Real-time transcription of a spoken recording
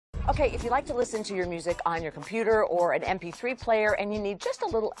Okay, if you like to listen to your music on your computer or an MP3 player and you need just a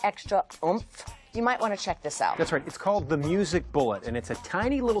little extra oomph, you might want to check this out. That's right. It's called the Music Bullet, and it's a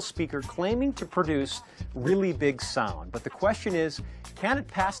tiny little speaker claiming to produce really big sound. But the question is, can it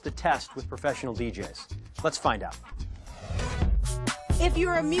pass the test with professional DJs? Let's find out. If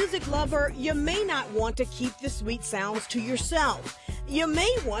you're a music lover, you may not want to keep the sweet sounds to yourself. You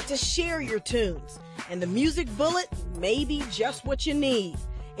may want to share your tunes, and the Music Bullet may be just what you need.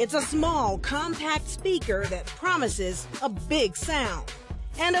 It's a small, compact speaker that promises a big sound.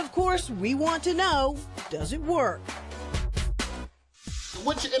 And of course, we want to know, does it work?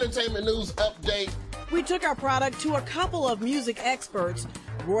 What's your entertainment news update? We took our product to a couple of music experts,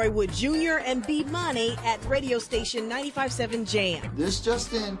 Roy Wood Jr. and B Money at radio station 95.7 Jam. This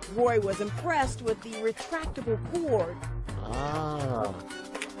just in. Roy was impressed with the retractable cord. Ah,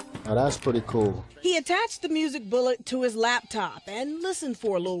 now that's pretty cool. He attached the Music Bullet to his laptop and listened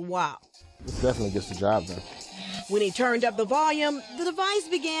for a little while. This definitely gets the job done. When he turned up the volume, the device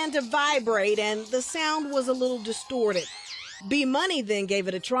began to vibrate and the sound was a little distorted. B Money then gave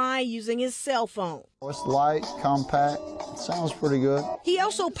it a try using his cell phone. It's light, compact. It sounds pretty good. He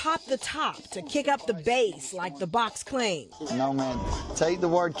also popped the top to kick up the bass like the box claimed. No, man, take the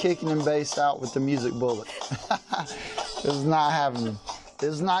word kicking and bass out with the Music Bullet. It's not happening.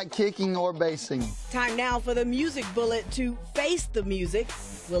 It's not kicking or bassing. Time now for the Music Bullet to face the music.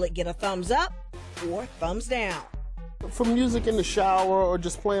 Will it get a thumbs up or thumbs down? For music in the shower or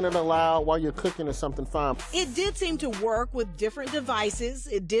just playing it aloud while you're cooking or something, fine. It did seem to work with different devices.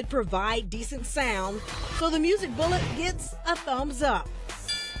 It did provide decent sound, so the Music Bullet gets a thumbs up.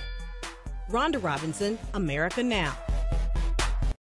 Rhonda Robinson, America Now.